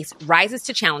fresh face rises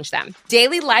to challenge them.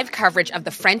 Daily live coverage of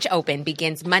the French Open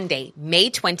begins Monday, May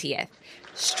 20th.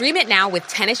 Stream it now with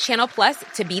Tennis Channel Plus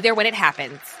to be there when it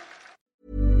happens.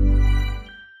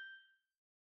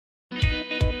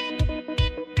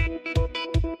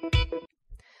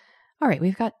 All right,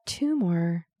 we've got 2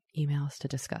 more emails to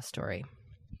discuss, Story.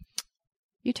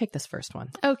 You take this first one.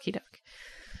 Okie doke.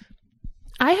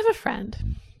 I have a friend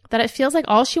that it feels like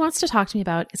all she wants to talk to me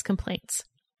about is complaints.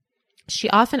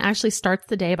 She often actually starts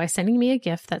the day by sending me a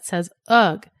gift that says,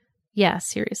 ugh. Yeah,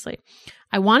 seriously.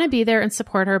 I want to be there and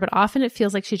support her, but often it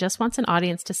feels like she just wants an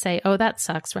audience to say, oh, that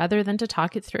sucks, rather than to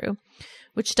talk it through,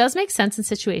 which does make sense in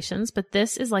situations, but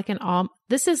this is like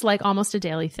almost a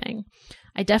daily thing.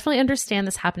 I definitely understand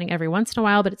this happening every once in a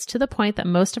while, but it's to the point that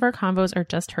most of our convos are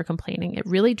just her complaining. It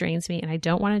really drains me, and I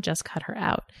don't want to just cut her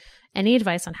out. Any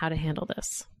advice on how to handle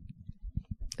this?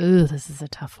 Ooh, this is a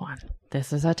tough one.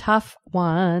 This is a tough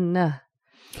one.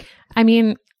 I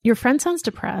mean, your friend sounds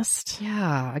depressed.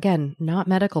 Yeah. Again, not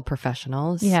medical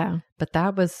professionals. Yeah. But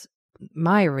that was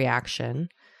my reaction.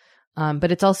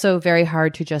 But it's also very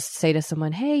hard to just say to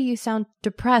someone, hey, you sound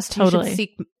depressed. Totally. You should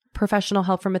seek professional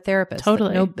help from a therapist.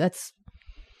 Totally. No,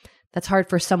 that's hard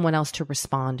for someone else to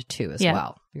respond to as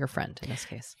well. Your friend in this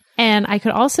case. And I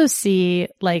could also see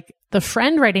like the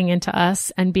friend writing into us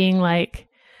and being like,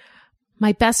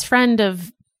 my best friend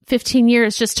of 15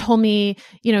 years just told me,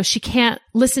 you know, she can't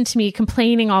listen to me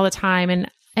complaining all the time.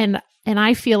 And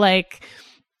I feel like,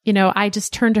 you know, I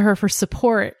just turn to her for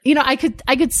support. You know, I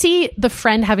could see the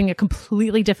friend having a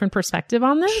completely different perspective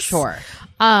on this. Sure.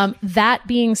 That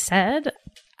being said,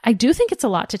 I do think it's a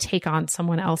lot to take on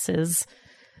someone else's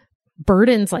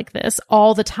burdens like this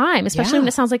all the time, especially when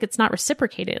it sounds like it's not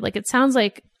reciprocated. Like it sounds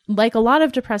like a lot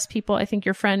of depressed people, I think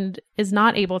your friend is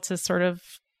not able to sort of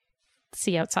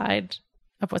see outside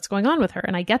of what's going on with her.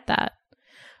 And I get that.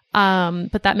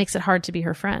 But that makes it hard to be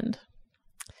her friend.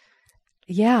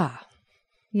 Yeah.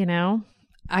 You know,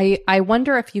 I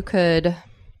wonder if you could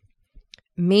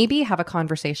maybe have a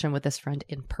conversation with this friend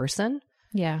in person.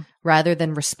 Yeah. Rather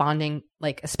than responding,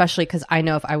 like, especially because I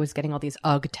know if I was getting all these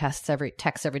texts every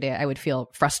day, I would feel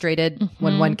frustrated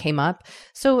when one came up.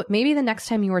 So maybe the next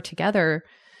time you were together,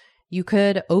 you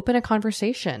could open a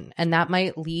conversation, and that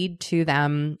might lead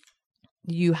to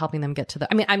you helping them get to the.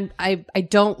 I mean, I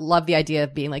don't love the idea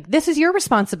of being like, this is your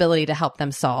responsibility to help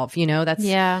them solve. You know,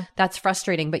 that's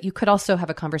frustrating. But you could also have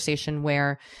a conversation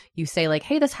where you say like,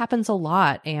 hey, this happens a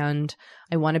lot, and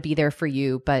I want to be there for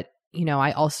you, but you know,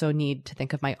 I also need to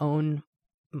think of my own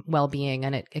well-being,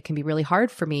 and it can be really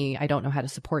hard for me. I don't know how to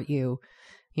support you.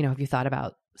 You know, have you thought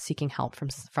about seeking help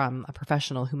from a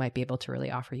professional who might be able to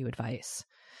really offer you advice?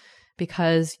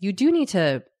 Because you do need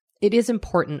to, it is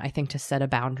important, I think, to set a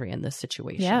boundary in this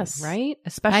situation. Yes. Right?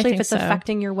 Especially if it's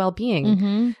affecting your well-being.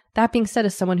 Mm-hmm. That being said,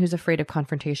 as someone who's afraid of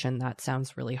confrontation, that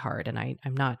sounds really hard. And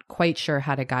I'm not quite sure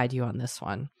how to guide you on this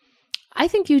one. I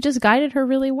think you just guided her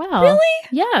really well. Really?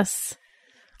 Yes.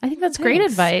 I think that's great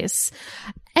advice.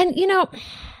 And, you know,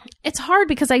 it's hard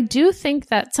because I do think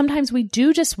that sometimes we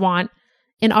do just want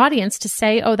in audience to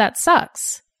say, oh, that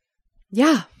sucks.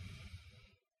 Yeah.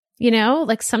 You know,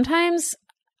 like sometimes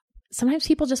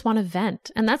people just want to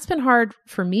vent. And that's been hard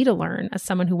for me to learn as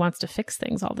someone who wants to fix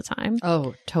things all the time.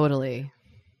 Oh, totally.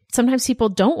 Sometimes people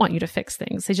don't want you to fix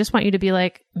things. They just want you to be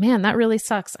like, man, that really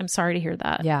sucks. I'm sorry to hear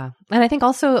that. Yeah. And I think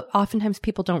also oftentimes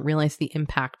people don't realize the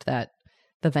impact that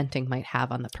the venting might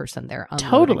have on the person they're unloading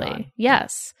Totally. on.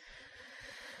 Yes.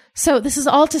 So this is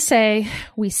all to say,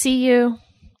 we see you.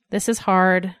 This is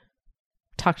hard.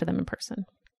 Talk to them in person.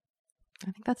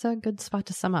 I think that's a good spot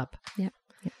to sum up. Yep.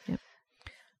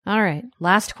 All right.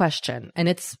 Last question. And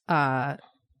it's, I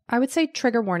would say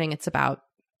trigger warning. It's about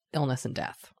illness and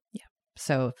death. Yeah.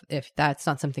 So if that's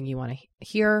not something you want to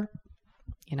hear,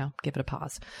 you know, give it a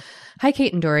pause. Hi,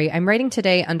 Kate and Doree. I'm writing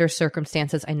today under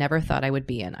circumstances I never thought I would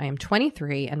be in. I am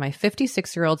 23 and my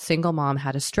 56-year-old single mom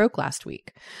had a stroke last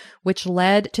week, which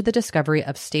led to the discovery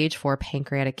of stage 4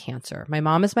 pancreatic cancer. My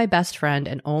mom is my best friend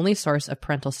and only source of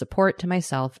parental support to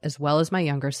myself as well as my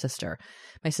younger sister.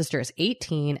 My sister is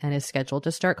 18 and is scheduled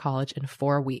to start college in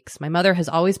 4 weeks. My mother has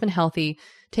always been healthy,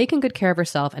 taken good care of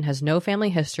herself, and has no family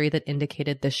history that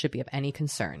indicated this should be of any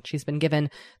concern. She's been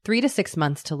given 3 to 6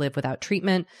 months to live without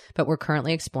treatment, but we're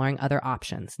currently exploring other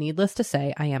options. Needless to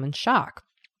say, I am in shock.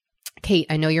 Kate,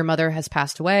 I know your mother has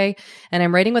passed away, and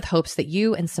I'm writing with hopes that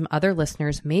you and some other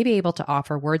listeners may be able to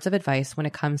offer words of advice when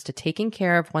it comes to taking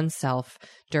care of oneself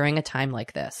during a time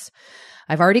like this.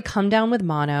 I've already come down with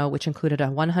mono, which included a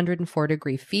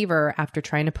 104-degree fever after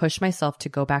trying to push myself to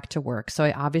go back to work, so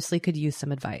I obviously could use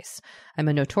some advice. I'm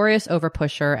a notorious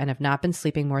overpusher and have not been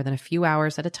sleeping more than a few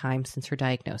hours at a time since her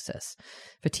diagnosis.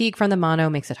 Fatigue from the mono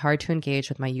makes it hard to engage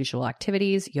with my usual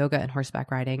activities, yoga and horseback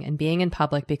riding, and being in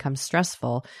public becomes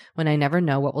stressful when I never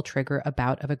know what will trigger a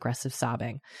bout of aggressive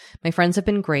sobbing. My friends have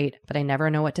been great, but I never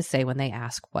know what to say when they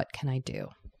ask, what can I do?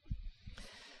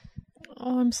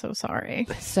 Oh, I'm so sorry.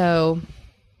 So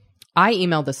I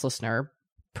emailed this listener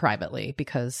privately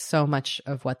because so much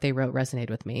of what they wrote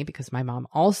resonated with me because my mom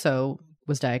also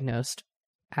was diagnosed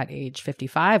at age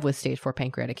 55 with stage 4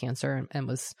 pancreatic cancer and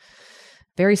was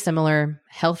very similar,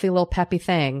 healthy little peppy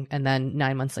thing. And then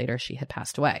 9 months later, she had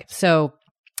passed away. So,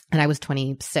 and I was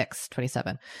 26,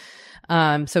 27.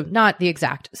 So not the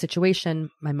exact situation.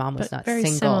 My mom was not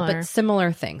single, but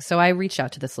similar things. So I reached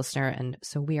out to this listener and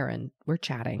so we're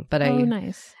chatting, but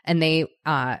nice. And they,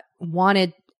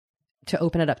 wanted to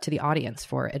open it up to the audience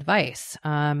for advice.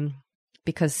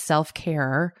 Because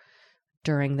self-care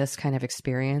during this kind of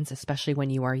experience, especially when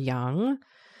you are young,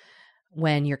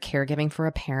 when you're caregiving for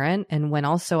a parent, and when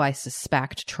also I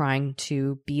suspect trying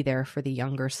to be there for the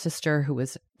younger sister who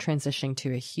was transitioning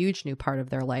to a huge new part of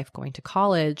their life, going to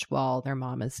college while their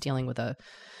mom is dealing with a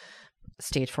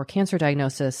stage 4 cancer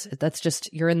diagnosis. That's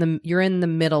just, you're in the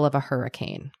middle of a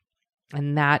hurricane.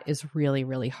 And that is really,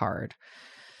 really hard.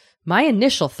 My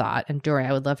initial thought, and Doree,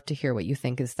 I would love to hear what you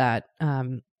think, is that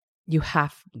you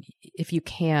have, if you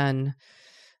can,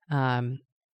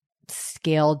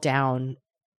 scale down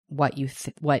what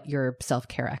your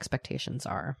self-care expectations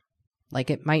are. Like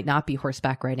it might not be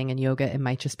horseback riding and yoga. It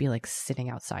might just be like sitting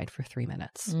outside for 3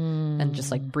 minutes and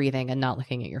just like breathing and not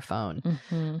looking at your phone.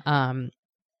 Mm-hmm.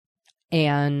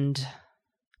 And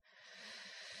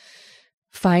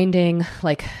finding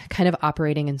like kind of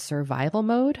operating in survival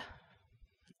mode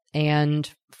and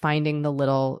finding the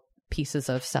little pieces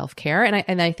of self-care.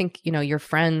 And I think, you know, your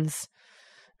friends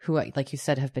who, like you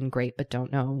said, have been great, but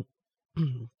don't know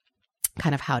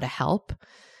kind of how to help.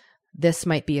 This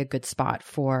might be a good spot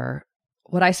for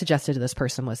what I suggested to this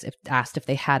person was asked if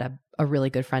they had a really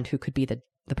good friend who could be the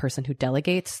person who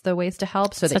delegates the ways to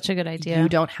help. So such that a good idea. You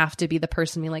don't have to be the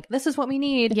person being like, this is what we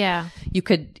need. Yeah. You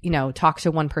could, you know, talk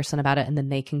to one person about it and then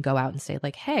they can go out and say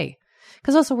like, hey,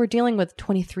 because also we're dealing with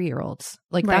 23-year-olds.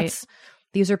 Like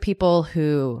these are people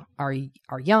who are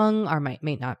young or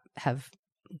may not have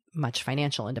much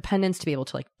financial independence to be able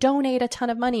to like donate a ton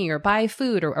of money or buy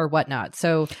food or whatnot.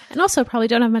 So, and also probably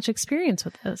don't have much experience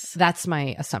with this. That's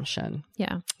my assumption.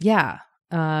 Yeah. Yeah.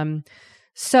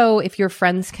 So if your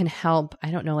friends can help,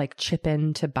 I don't know, like chip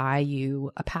in to buy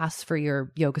you a pass for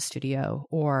your yoga studio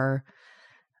or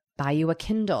buy you a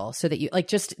Kindle so that you like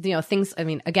just, you know, things. I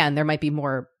mean, again, there might be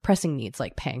more pressing needs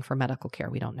like paying for medical care.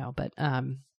 We don't know, but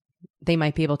they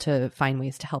might be able to find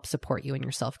ways to help support you in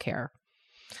your self-care.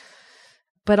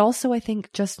 But also I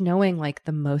think just knowing like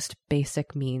the most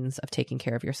basic means of taking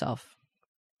care of yourself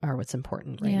are what's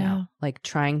important right now. Like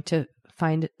trying to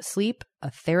find sleep,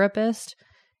 a therapist,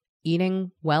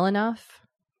 eating well enough.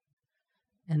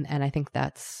 And I think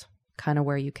that's kind of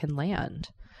where you can land.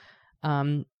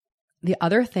 The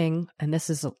other thing, and this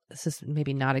is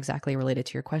maybe not exactly related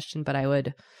to your question, but I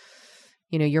would,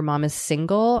 you know, your mom is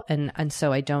single, and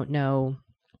so I don't know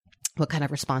what kind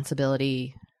of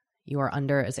responsibility you are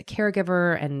under as a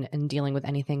caregiver and dealing with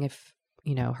anything if,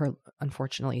 you know,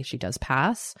 unfortunately she does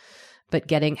pass. But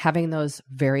having those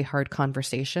very hard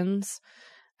conversations,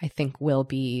 I think, will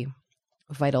be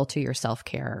vital to your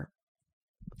self-care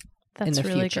in the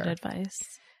really future. Good advice.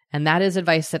 And that is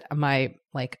advice that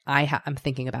I'm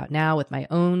thinking about now with my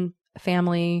own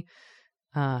family,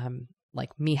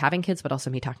 like me having kids, but also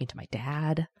me talking to my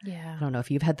dad. Yeah. I don't know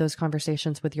if you've had those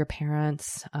conversations with your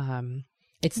parents.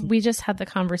 We just had the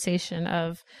conversation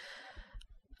of,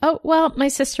 oh, well, my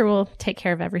sister will take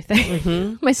care of everything.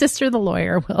 Mm-hmm. My sister, the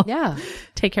lawyer, will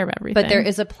take care of everything. But there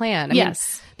is a plan. I mean,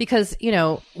 because, you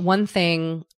know, one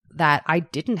thing that I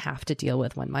didn't have to deal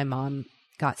with when my mom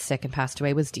got sick and passed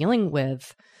away was dealing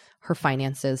with her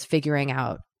finances, figuring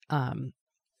out,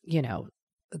 you know,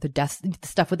 the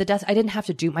stuff with the death. I didn't have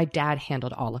to do. My dad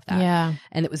handled all of that. Yeah.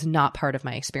 And it was not part of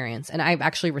my experience. And I've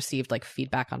actually received like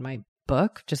feedback on my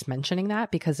book just mentioning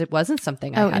that, because it wasn't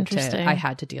something I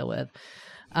had to deal with.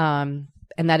 And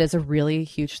that is a really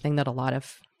huge thing that a lot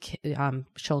of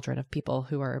children of people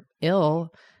who are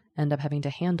ill end up having to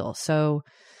handle. So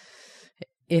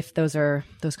if those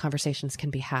conversations can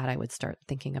be had, I would start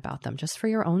thinking about them just for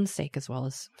your own sake as well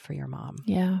as for your mom.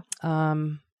 Yeah.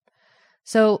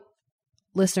 So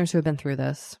listeners who have been through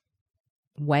this,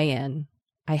 weigh in.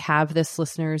 I have this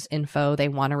listener's info. They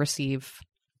want to receive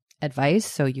advice,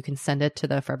 so you can send it to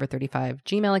the Forever 35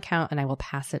 Gmail account and I will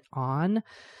pass it on.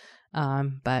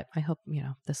 But I hope, you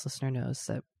know, this listener knows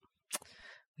that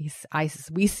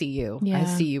we see you. Yeah. I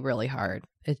see you really hard.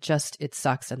 It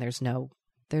sucks. And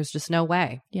there's just no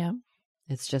way. Yeah.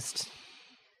 It's just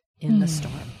in the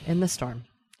storm.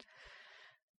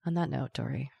 On that note,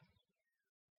 Dory,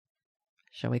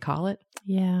 shall we call it?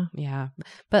 Yeah. Yeah.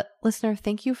 But listener,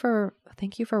 thank you for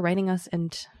writing us.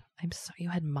 And I'm sorry you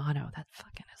had mono. That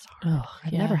fucking is hard. Oh,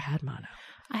 I've never had mono.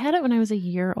 I had it when I was a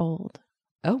year old.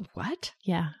 Oh, what?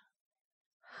 Yeah.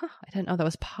 Huh, I didn't know that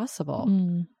was possible.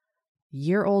 Mm.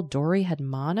 Year-old Dory had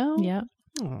mono? Yep.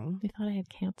 Oh. They thought I had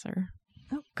cancer.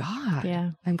 Oh, God.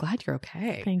 Yeah. I'm glad you're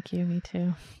okay. Thank you. Me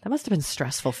too. That must have been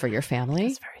stressful for your family.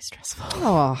 It's very stressful.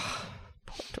 Oh,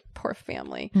 poor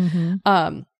family.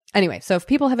 Mm-hmm. Anyway, so if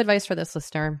people have advice for this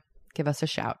listener, give us a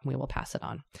shout and we will pass it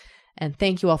on. And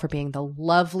thank you all for being the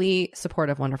lovely,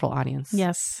 supportive, wonderful audience.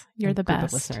 Yes, you're the group best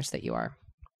of listeners that you are.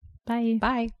 Bye.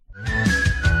 Bye.